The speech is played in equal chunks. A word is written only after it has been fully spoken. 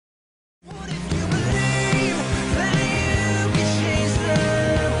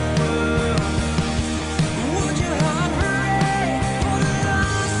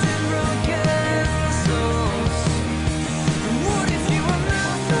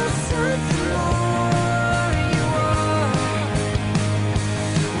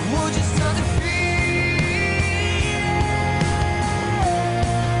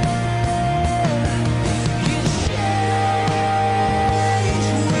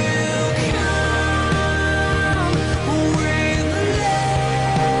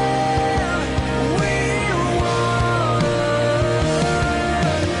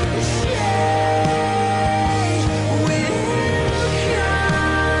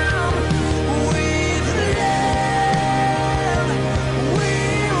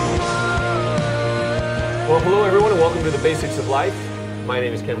welcome to the Basics of Life. My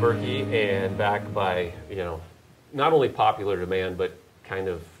name is Ken Burkey, and back by, not only popular demand, but kind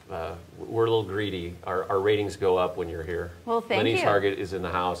of, we're a little greedy. Our ratings go up when you're here. Well, thank you. Hargett is in the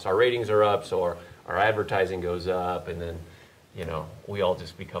house. Our ratings are up, so our advertising goes up, and then, we all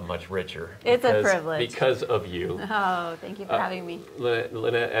just become much richer. It's a privilege. Because of you. Oh, thank you for having me.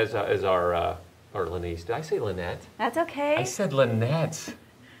 Lynette, as our, or Lenise, did I say Lynette? That's okay. I said Lynette.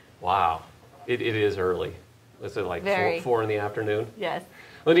 Wow. It is early. Is it like 4 in the afternoon? Yes.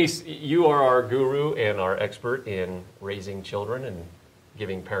 Lenise, you are our guru and our expert in raising children and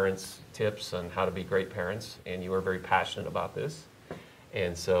giving parents tips on how to be great parents, and you are very passionate about this.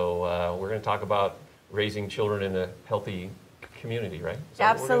 And so we're going to talk about raising children in a healthy community, right?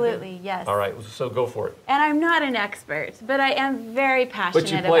 Absolutely, yes. All right, so go for it. And I'm not an expert, but I am very passionate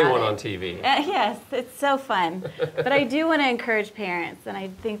about it. But you play one on TV. Yes, it's so fun. But I do want to encourage parents, and I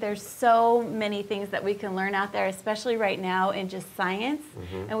think there's so many things that we can learn out there, especially right now in just science.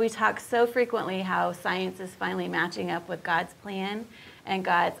 And we talk so frequently how science is finally matching up with God's plan and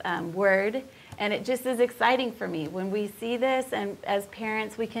God's word. And it just is exciting for me when we see this, and as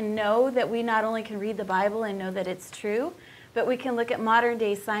parents, we can know that we not only can read the Bible and know that it's true, but we can look at modern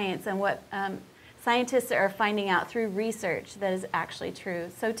day science and what scientists are finding out through research that is actually true.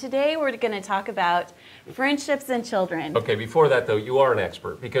 So today we're going to talk about friendships and children. Okay, before that though, you are an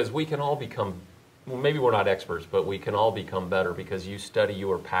expert, because we can all become, well, maybe we're not experts, but we can all become better because you study,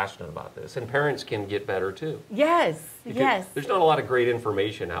 you are passionate about this. And parents can get better too. Yes, yes. There's not a lot of great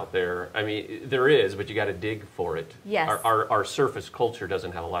information out there. I mean, there is, but you got to dig for it. Yes. Our surface culture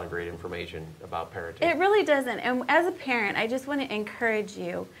doesn't have a lot of great information about parenting. It really doesn't. And as a parent, I just want to encourage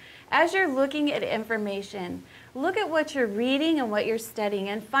you, as you're looking at information, look at what you're reading and what you're studying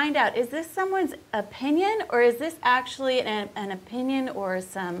and find out, is this someone's opinion, or is this actually an opinion or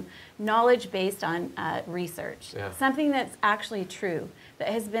some knowledge based on research? Yeah. Something that's actually true, that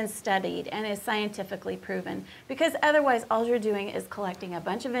has been studied and is scientifically proven. Because otherwise, all you're doing is collecting a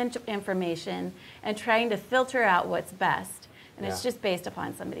bunch of information and trying to filter out what's best. And it's just based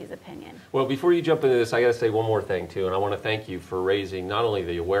upon somebody's opinion. Well, before you jump into this, I got to say one more thing too, and I want to thank you for raising not only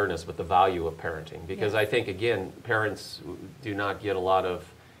the awareness but the value of parenting, because I think, again, parents do not get a lot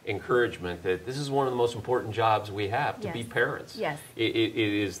of encouragement that this is one of the most important jobs we have, to be parents. Yes. It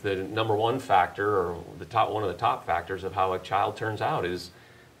is the number one factor, or one of the top factors of how a child turns out, is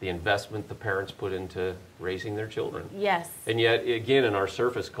the investment the parents put into raising their children. Yes. And yet, again, in our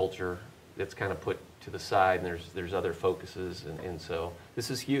surface culture, it's kind of put to the side, and there's other focuses, and so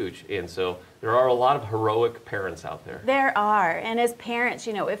this is huge. And so there are a lot of heroic parents out there. There are, and as parents,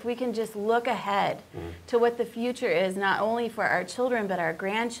 if we can just look ahead to what the future is, not only for our children but our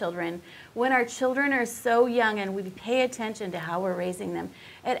grandchildren, when our children are so young and we pay attention to how we're raising them,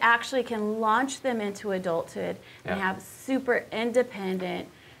 it actually can launch them into adulthood and have super independent,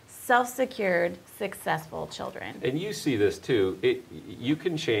 self-secured, successful children. And you see this too. You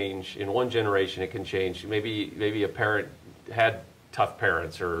can change in one generation. It can change. Maybe a parent had tough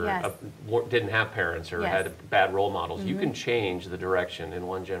parents, or didn't have parents, or had bad role models. You can change the direction in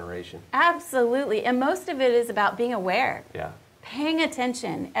one generation. Absolutely, and most of it is about being aware. Yeah. Paying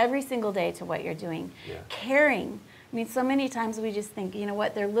attention every single day to what you're doing. Yeah. Caring. I mean, so many times we just think, you know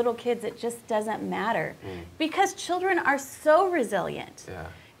what, they're little kids, it just doesn't matter. Because children are so resilient. Yeah.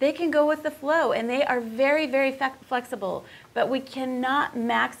 They can go with the flow, and they are very, very flexible. But we cannot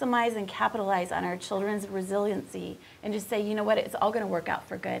maximize and capitalize on our children's resiliency and just say, you know what, it's all going to work out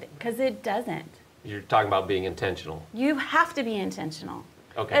for good, because it doesn't. You're talking about being intentional. You have to be intentional,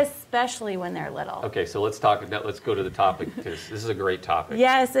 especially when they're little. Okay, so let's talk. Now let's go to the topic. This is a great topic.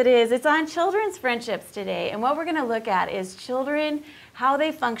 Yes, it is. It's on children's friendships today, and what we're going to look at is children, how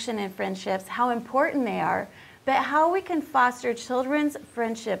they function in friendships, how important they are, but how we can foster children's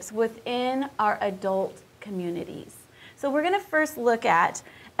friendships within our adult communities. So we're going to first look at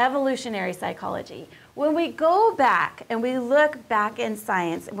evolutionary psychology. When we go back and we look back in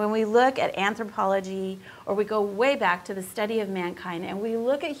science, when we look at anthropology, or we go way back to the study of mankind and we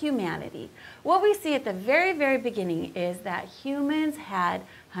look at humanity, what we see at the very, very beginning is that humans had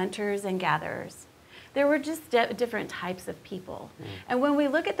hunters and gatherers. There were just different types of people. And when we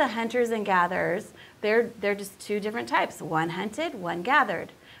look at the hunters and gatherers, they're just two different types. One hunted, one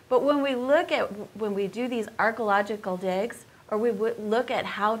gathered. But when we do these archaeological digs, or we look at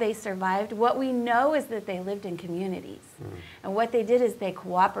how they survived, what we know is that they lived in communities. And what they did is they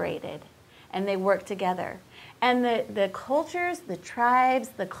cooperated and they worked together. And the cultures, the tribes,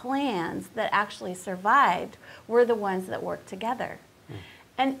 the clans that actually survived were the ones that worked together.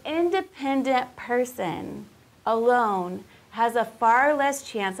 An independent person alone has a far less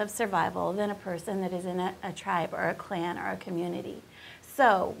chance of survival than a person that is in a tribe or a clan or a community.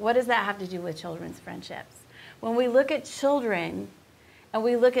 So what does that have to do with children's friendships? When we look at children and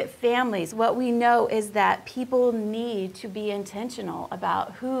we look at families, what we know is that people need to be intentional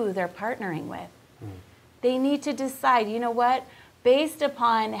about who they're partnering with. They need to decide, you know what, based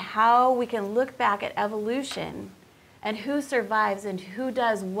upon how we can look back at evolution and who survives and who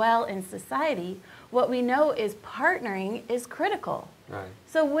does well in society, what we know is partnering is critical. Right.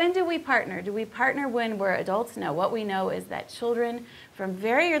 So when do we partner? Do we partner when we're adults? No. What we know is that children from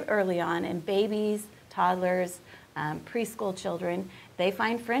very early on, and babies, toddlers, preschool children, they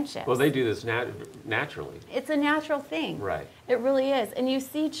find friendships. Well, they do this naturally. It's a natural thing. Right. It really is. And you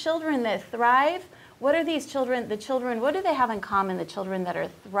see children that thrive. What are these children, what do they have in common, the children that are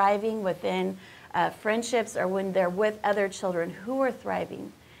thriving within friendships or when they're with other children? Who are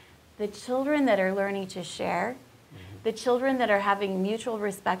thriving? The children that are learning to share, the children that are having mutual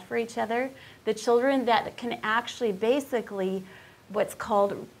respect for each other, the children that can actually basically what's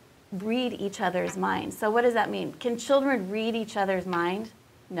called read each other's mind. So what does that mean? Can children read each other's mind?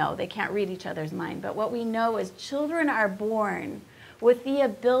 No, they can't read each other's mind. But what we know is children are born with the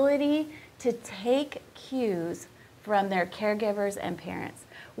ability to take cues from their caregivers and parents.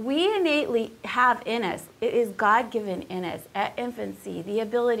 We innately have in us, it is God-given in us at infancy, the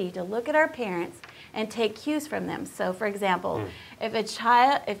ability to look at our parents and take cues from them. So for example, if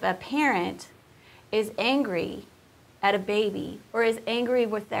a parent is angry at a baby or is angry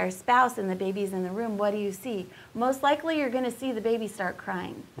with their spouse and the baby's in the room, what do you see? Most likely you're going to see the baby start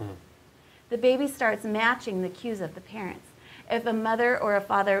crying. The baby starts matching the cues of the parents. If a mother or a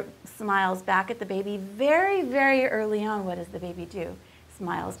father smiles back at the baby very, very early on, what does the baby do?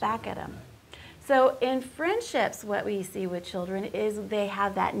 Smiles back at them. So in friendships, what we see with children is they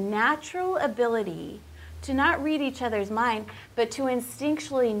have that natural ability to not read each other's mind, but to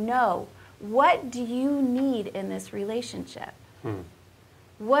instinctually know, what do you need in this relationship?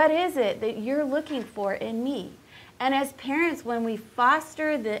 What is it that you're looking for in me? And as parents, when we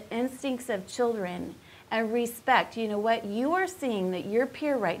foster the instincts of children and respect, you know what, you are seeing that your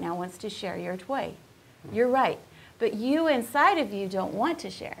peer right now wants to share your toy. You're right. But you inside of you don't want to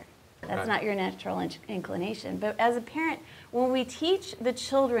share. That's not your natural inclination. But as a parent, when we teach the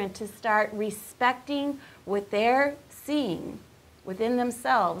children to start respecting what they're seeing within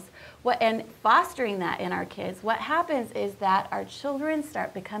themselves, and fostering that in our kids, what happens is that our children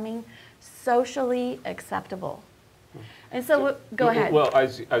start becoming socially acceptable. And so go ahead. Well, I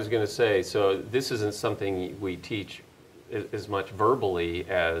was going to say, so this isn't something we teach as much verbally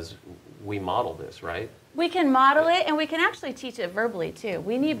as we model this, right? We can model it, and we can actually teach it verbally, too.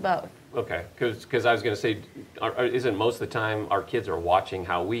 We need both. Okay, because I was going to say, isn't most of the time our kids are watching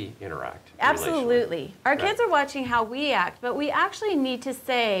how we interact? Absolutely. Our kids are watching how we act, but we actually need to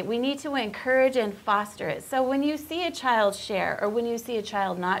say, we need to encourage and foster it. So when you see a child share, or when you see a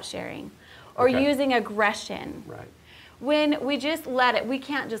child not sharing, or using aggression, when we just let it, we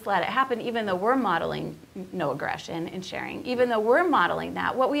can't just let it happen, even though we're modeling no aggression and sharing. Even though we're modeling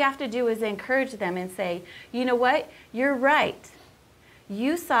that, what we have to do is encourage them and say, you know what, you're right.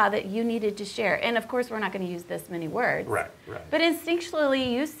 You saw that you needed to share. And of course, we're not going to use this many words. Right. But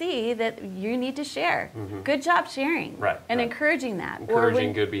instinctually, you see that you need to share. Good job sharing. And encouraging that.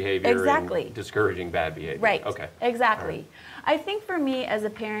 Encouraging good behavior and discouraging bad behavior. Right. Okay. Exactly. Right. I think for me as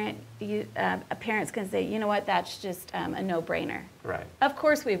a parent, parents can say, you know what, that's just a no-brainer. Right. Of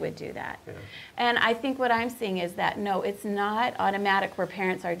course we would do that. Yeah. And I think what I'm seeing is that, no, it's not automatic where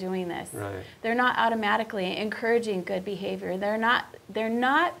parents are doing this. Right. They're not automatically encouraging good behavior. They're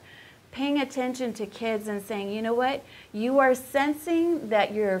not paying attention to kids and saying, you know what, you are sensing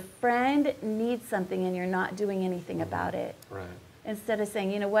that your friend needs something and you're not doing anything about it. Right. Instead of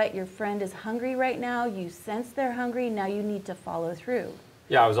saying, you know what, your friend is hungry right now, you sense they're hungry, now you need to follow through.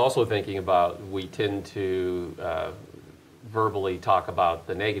 Yeah, I was also thinking about, we tend to verbally talk about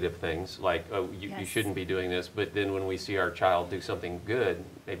the negative things, like, oh, you shouldn't be doing this, but then when we see our child do something good,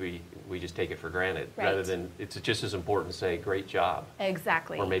 maybe we just take it for granted, rather than, it's just as important to say, great job.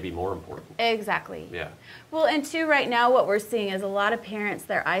 Exactly. Or maybe more important. Exactly. Yeah. Well, and two, right now what we're seeing is a lot of parents,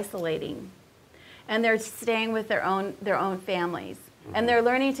 they're isolating. And they're staying with their own families. And they're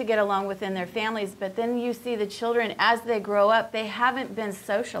learning to get along within their families, but then you see the children, as they grow up, they haven't been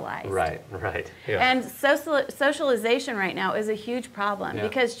socialized. Right. Yeah. And socialization right now is a huge problem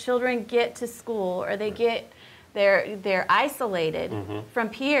because children get to school, or they're isolated from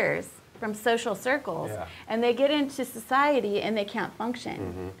peers, from social circles, and they get into society and they can't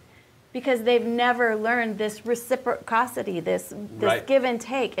function. Because they've never learned this reciprocity, this give and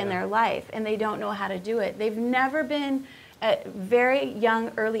take in their life, and they don't know how to do it. They've never been at very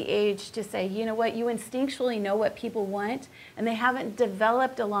young, early age to say, you know what, you instinctually know what people want, and they haven't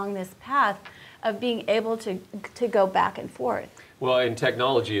developed along this path of being able to go back and forth. Well, and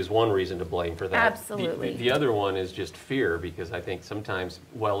technology is one reason to blame for that. Absolutely. The other one is just fear, because I think sometimes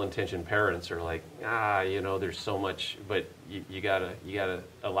well-intentioned parents are like, there's so much, but you gotta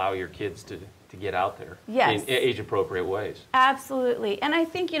allow your kids to get out there yes. in age-appropriate ways. Absolutely. And I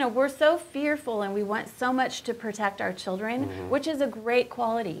think, we're so fearful and we want so much to protect our children, which is a great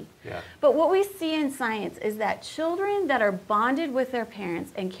quality. Yeah. But what we see in science is that children that are bonded with their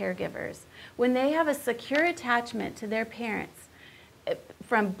parents and caregivers, when they have a secure attachment to their parents,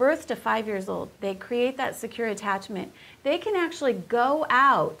 from birth to 5 years old, they create that secure attachment. They can actually go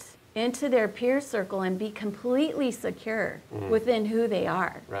out into their peer circle and be completely secure within who they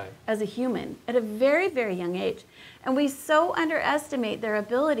are as a human at a very, very young age. And we so underestimate their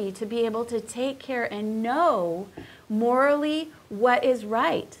ability to be able to take care and know morally what is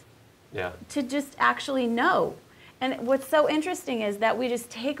right. Yeah. To just actually know. And what's so interesting is that we just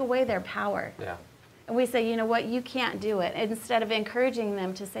take away their power. Yeah. And we say, you know what, you can't do it. Instead of encouraging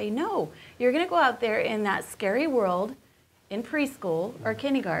them to say, no, you're going to go out there in that scary world in preschool or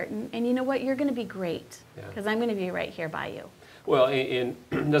kindergarten, and you know what, you're going to be great because I'm going to be right here by you. Well, it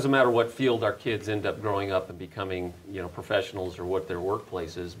doesn't matter what field our kids end up growing up and becoming, professionals or what their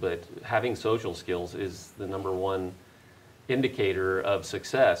workplace is, but having social skills is the number one indicator of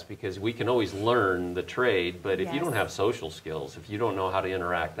success, because we can always learn the trade, but if you don't have social skills, if you don't know how to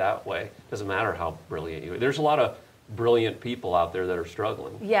interact that way, it doesn't matter how brilliant you are. There's a lot of brilliant people out there that are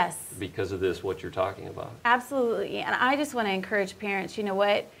struggling because of what you're talking about. Absolutely. And I just want to encourage parents, you know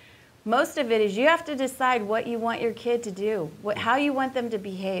what, most of it is you have to decide what you want your kid to do, how you want them to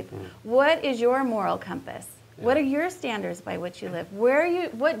behave. What is your moral compass? What are your standards by which you live?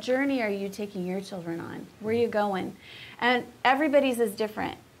 What journey are you taking your children on? Where are you going? And everybody's is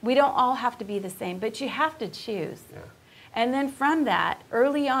different. We don't all have to be the same, but you have to choose. Yeah. And then from that,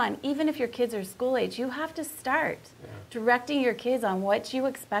 early on, even if your kids are school age, you have to start directing your kids on what you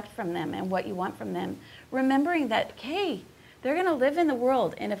expect from them and what you want from them, remembering that, hey, they're going to live in the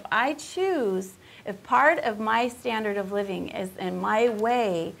world. And if I choose, if part of my standard of living is in my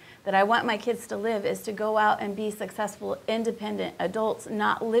way that I want my kids to live is to go out and be successful, independent adults,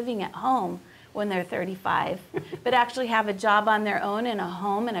 not living at home when they're 35, but actually have a job on their own and a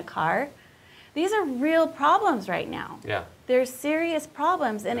home and a car. These are real problems right now. Yeah. They're serious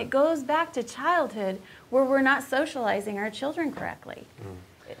problems, and it goes back to childhood where we're not socializing our children correctly.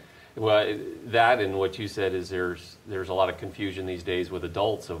 Well, that and what you said is there's a lot of confusion these days with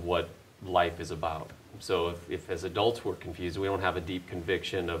adults of what life is about. So if as adults we're confused, we don't have a deep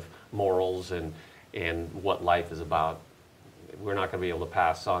conviction of morals and what life is about, we're not going to be able to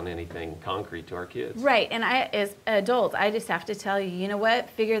pass on anything concrete to our kids. Right, and as adults, I just have to tell you, you know what,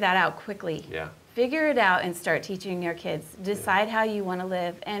 figure that out quickly. Yeah. Figure it out and start teaching your kids. Decide how you want to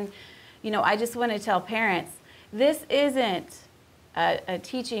live. And, I just want to tell parents, this isn't a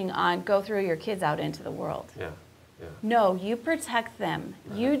teaching on go throw your kids out into the world. Yeah. Yeah. No, you protect them.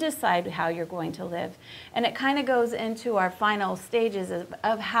 You decide how you're going to live. And it kind of goes into our final stages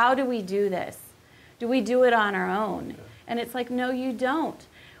of how do we do this? Do we do it on our own? Yeah. And it's like, no, you don't.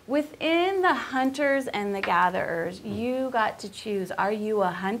 Within the hunters and the gatherers, you got to choose. Are you a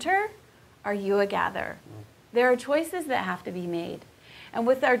hunter? Are you a gatherer? There are choices that have to be made. And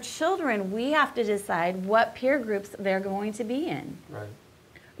with our children, we have to decide what peer groups they're going to be in. Right.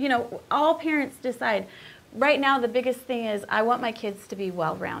 All parents decide. Right now, the biggest thing is I want my kids to be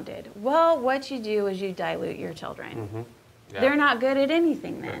well-rounded. Well, what you do is you dilute your children. Yeah. They're not good at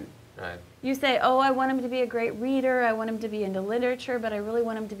anything then. Right. You say, oh, I want them to be a great reader, I want them to be into literature, but I really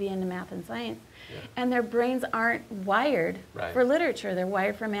want them to be into math and science. Yeah. And their brains aren't wired for literature, they're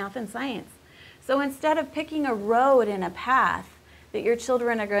wired for math and science. So instead of picking a road and a path that your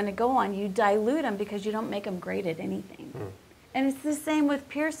children are going to go on, you dilute them because you don't make them great at anything. And it's the same with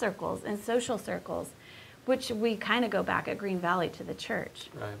peer circles and social circles, which we kind of go back at Green Valley to the church.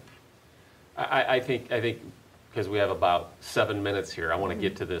 Right. I think because we have about 7 minutes here, I want to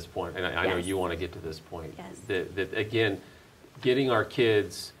get to this point, and I know you want to get to this point. Yes. That again, getting our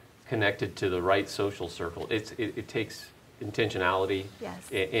kids connected to the right social circle, it takes intentionality,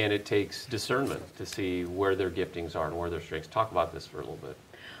 and it takes discernment to see where their giftings are and where their strengths. Talk about this for a little bit.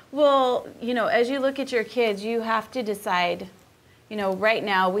 Well, as you look at your kids, you have to decide. Right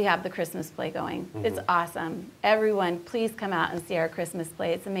now we have the Christmas play going. It's awesome. Everyone, please come out and see our Christmas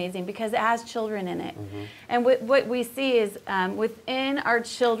play. It's amazing because it has children in it. And what we see is within our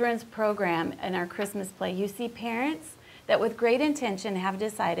children's program and our Christmas play, you see parents that with great intention have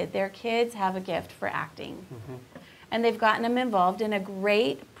decided their kids have a gift for acting. and they've gotten them involved in a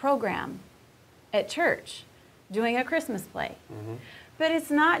great program at church, doing a Christmas play. But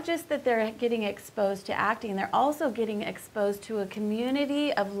it's not just that they're getting exposed to acting, they're also getting exposed to a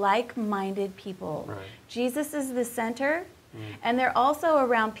community of like-minded people. Right. Jesus is the center, and they're also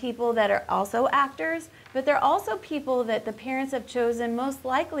around people that are also actors, but they're also people that the parents have chosen most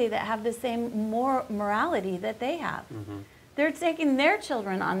likely that have the same morality that they have. They're taking their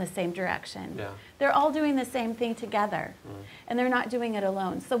children on the same direction. Yeah. They're all doing the same thing together, and they're not doing it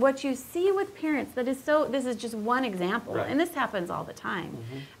alone. So what you see with parents, this is just one example, Right. and this happens all the time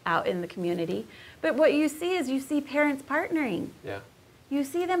out in the community, but what you see is you see parents partnering. Yeah. You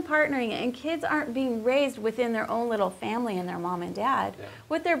see them partnering, and kids aren't being raised within their own little family and their mom and dad. Yeah.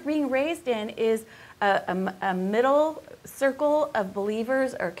 What they're being raised in is a middle circle of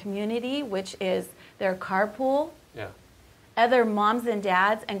believers or community, which is their carpool, Yeah. other moms and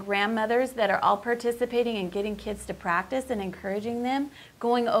dads and grandmothers that are all participating and getting kids to practice and encouraging them,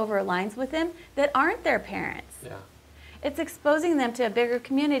 going over lines with them that aren't their parents. Yeah. It's exposing them to a bigger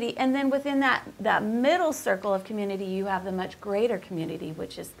community, and then within that middle circle of community, you have the much greater community,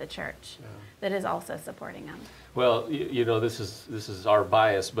 which is the church, that is also supporting them. Well, you know, this is our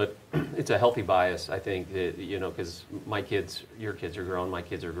bias, but it's a healthy bias, I think, that, you know, because your kids are grown, my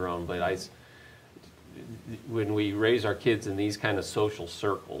kids are grown, but when we raise our kids in these kind of social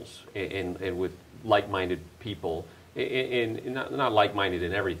circles and with like-minded people, and not like-minded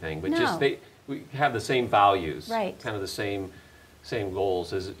in everything, but just we have the same values, Right. kind of the same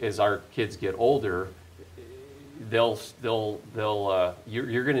goals. As our kids get older,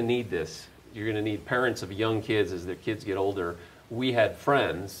 you're going to need this. You're going to need parents of young kids as their kids get older. We had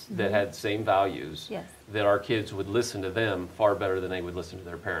friends that had the same values. Yes. That our kids would listen to them far better than they would listen to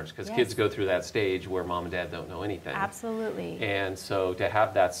their parents, because kids go through that stage where mom and dad don't know anything. Absolutely. And so to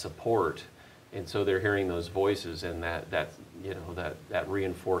have that support, and so they're hearing those voices and that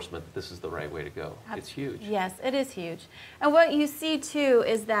reinforcement that this is the right way to go. It's huge. Yes, it is huge. And what you see too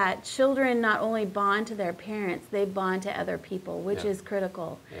is that children not only bond to their parents, they bond to other people, which is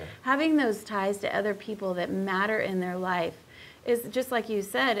critical. Yeah. Having those ties to other people that matter in their life is, just like you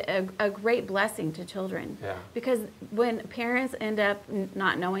said, a great blessing to children. Yeah. Because when parents end up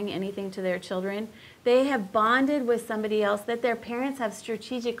not knowing anything to their children, they have bonded with somebody else that their parents have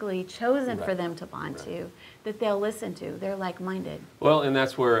strategically chosen for them to bond to, that they'll listen to. They're like-minded. Well, and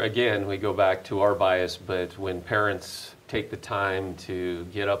that's where, again, we go back to our bias, but when parents take the time to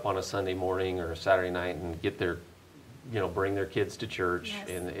get up on a Sunday morning or a Saturday night and get their, bring their kids to church,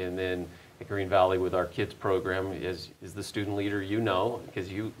 and then at Green Valley with our kids program is the student leader,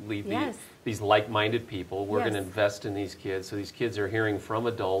 because you lead these like-minded people. We're going to invest in these kids. So these kids are hearing from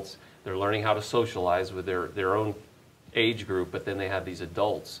adults. They're learning how to socialize with their own age group, but then they have these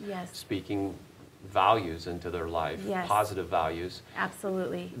adults speaking values into their life, positive values.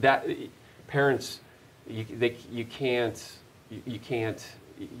 Absolutely. That parents, you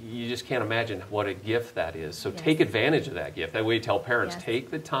just can't imagine what a gift that is. So take advantage of that gift. That way you tell parents, take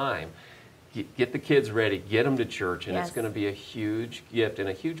the time, get the kids ready, get them to church, and it's going to be a huge gift and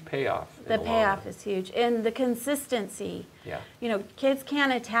a huge payoff. The payoff is huge. And the consistency. Yeah. Kids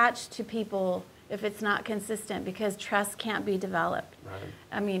can't attach to people if it's not consistent, because trust can't be developed. Right.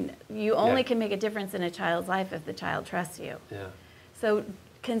 I mean, you only can make a difference in a child's life if the child trusts you. Yeah. So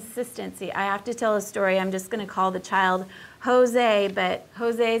consistency. I have to tell a story. I'm just going to call the child Jose, but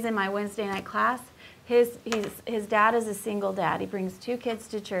Jose's in my Wednesday night class. His dad is a single dad. He brings 2 kids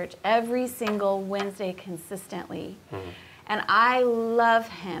to church every single Wednesday consistently. And I love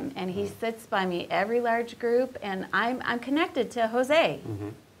him, and he sits by me every large group, and I'm connected to Jose.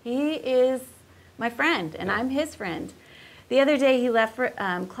 He is my friend, and I'm his friend. The other day he left for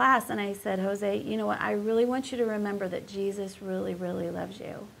class, and I said, Jose, you know what, I really want you to remember that Jesus really, really loves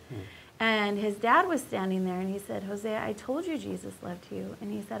you. And his dad was standing there, and he said, Jose, I told you Jesus loved you.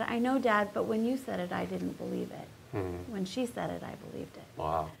 And he said, I know, Dad, but when you said it, I didn't believe it. When she said it, I believed it.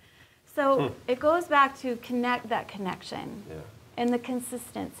 Wow. So it goes back to that connection. Yeah. And the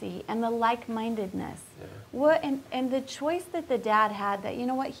consistency and the like-mindedness. Yeah. And the choice that the dad had, that,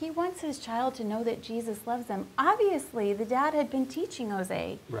 he wants his child to know that Jesus loves them. Obviously, the dad had been teaching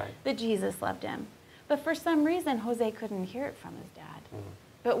Jose that Jesus loved him. But for some reason, Jose couldn't hear it from his dad.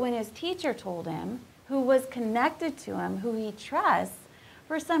 But when his teacher told him, who was connected to him, who he trusts,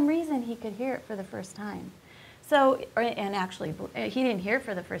 for some reason he could hear it for the first time. So, and actually, he didn't hear it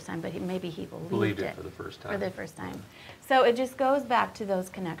for the first time, but maybe he believed it for the first time. For the first time. So it just goes back to those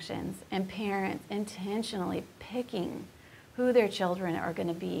connections, and parents intentionally picking who their children are going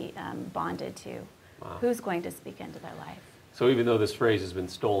to be bonded to, who's going to speak into their life. So even though this phrase has been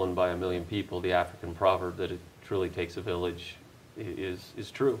stolen by a million people, the African proverb that a truly takes a village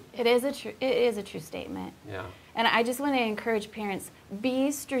is true. It is a true statement. Yeah. And I just want to encourage parents,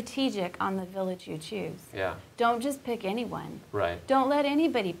 be strategic on the village you choose. Yeah. Don't just pick anyone. Right. Don't let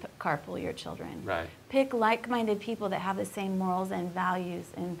anybody carpool your children. Right. Pick like-minded people that have the same morals and values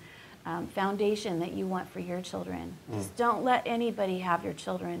and foundation that you want for your children. Just don't let anybody have your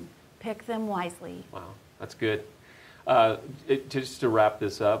children. Pick them wisely. Wow, that's good. Just to wrap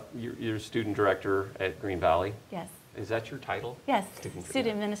this up, you're student director at Green Valley. Yes. Is that your title? Yes.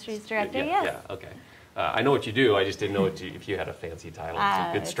 Student Ministries Director, yeah, yes. Yeah, okay. I know what you do. I just didn't know if you had a fancy title. It's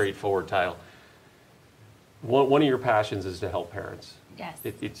a good, straightforward title. One of your passions is to help parents. Yes.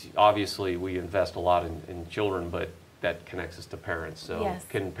 It's obviously we invest a lot in children, but that connects us to parents. So yes.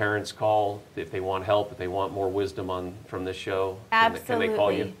 Can parents call if they want help, if they want more wisdom from this show? Absolutely. Can they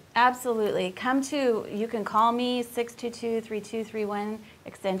call you? Absolutely. You can call me, 622-3231,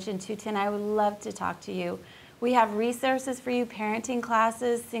 extension 210. I would love to talk to you. We have resources for you, parenting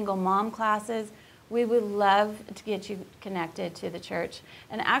classes, single mom classes. We would love to get you connected to the church.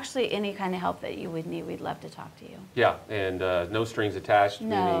 And actually, any kind of help that you would need, we'd love to talk to you. Yeah, and no strings attached.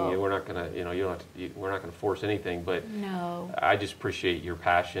 No. Meaning we're not gonna, you don't have to, we're not gonna force anything. But no. I just appreciate your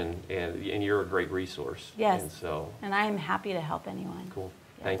passion, and you're a great resource. Yes. And so. And I am happy to help anyone. Cool.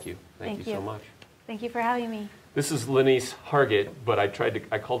 Yes. Thank you. Thank you so much. Thank you for having me. This is Lenise Hargett, but I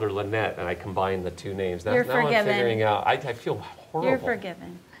called her Lynette, and I combined the two names. You're forgiven. I'm figuring out. I feel horrible. You're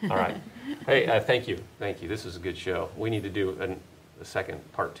forgiven. All right. Hey, thank you. Thank you. This is a good show. We need to do a second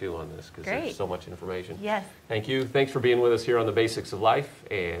part 2 on this because there's so much information. Yes. Thank you. Thanks for being with us here on The Basics of Life,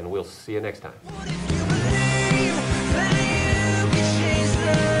 and we'll see you next time.